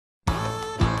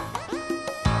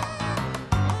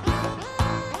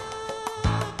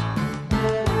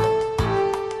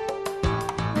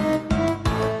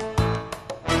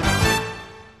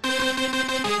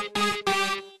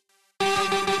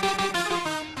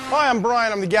Hi, I'm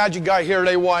Bryan. I'm the Gadget guy here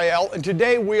at AYL, and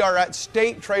today we are at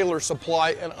State Trailer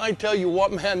Supply, and I tell you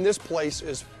what, man, this place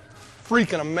is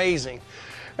freaking amazing.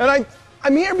 And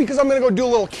I'm here because I'm going to go do a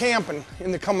little camping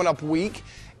in the coming up week,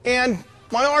 and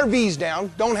my RV's down,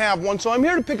 don't have one, so I'm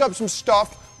here to pick up some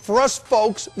stuff for us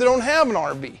folks that don't have an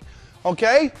RV,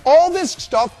 okay? All this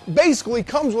stuff basically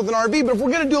comes with an RV, but if we're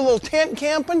going to do a little tent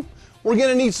camping, we're going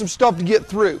to need some stuff to get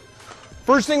through.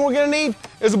 First thing we're going to need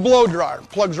is a blow dryer.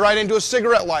 Plugs right into a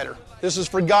cigarette lighter. This is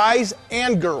for guys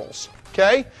and girls,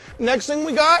 okay? Next thing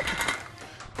we got,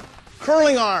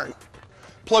 curling iron.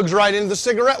 Plugs right into the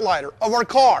cigarette lighter of our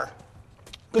car,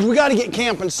 because we got to get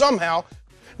camping somehow.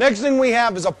 Next thing we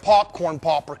have is a popcorn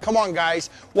popper. Come on, guys.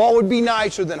 What would be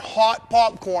nicer than hot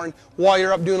popcorn while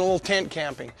you're up doing a little tent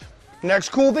camping? Next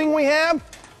cool thing we have,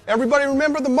 everybody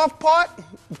remember the muff pot?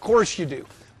 Of course you do.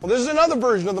 Well, this is another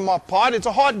version of the muff pot. It's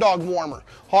a hot dog warmer.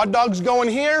 Hot dogs go in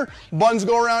here, buns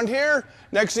go around here.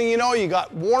 Next thing you know, you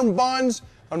got warm buns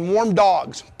and warm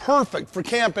dogs. Perfect for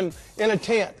camping in a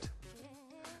tent.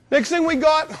 Next thing we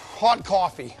got, hot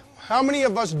coffee. How many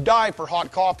of us die for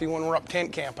hot coffee when we're up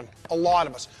tent camping? A lot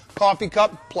of us. Coffee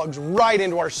cup plugs right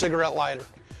into our cigarette lighter.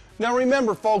 Now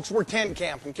remember, folks, we're tent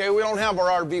camping, okay? We don't have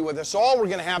our RV with us, so all we're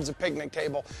going to have is a picnic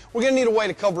table. We're going to need a way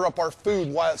to cover up our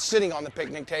food while it's sitting on the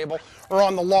picnic table or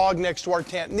on the log next to our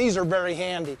tent, and these are very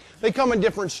handy. They come in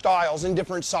different styles and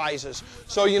different sizes.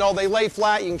 So, you know, they lay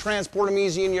flat, you can transport them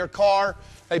easy in your car,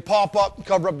 they pop up,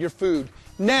 cover up your food.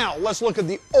 Now, let's look at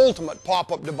the ultimate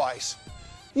pop-up device.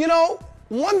 You know,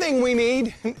 one thing we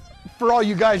need, for all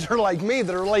you guys who are like me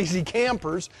that are lazy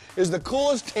campers, is the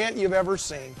coolest tent you've ever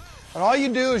seen. And all you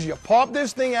do is you pop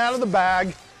this thing out of the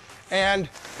bag, and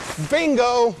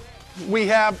bingo, we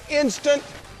have instant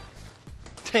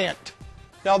tent.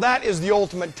 Now that is the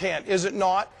ultimate tent, is it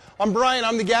not? I'm Bryan,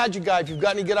 I'm the Gadget guy. If you've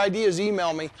got any good ideas,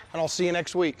 email me, and I'll see you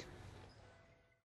next week.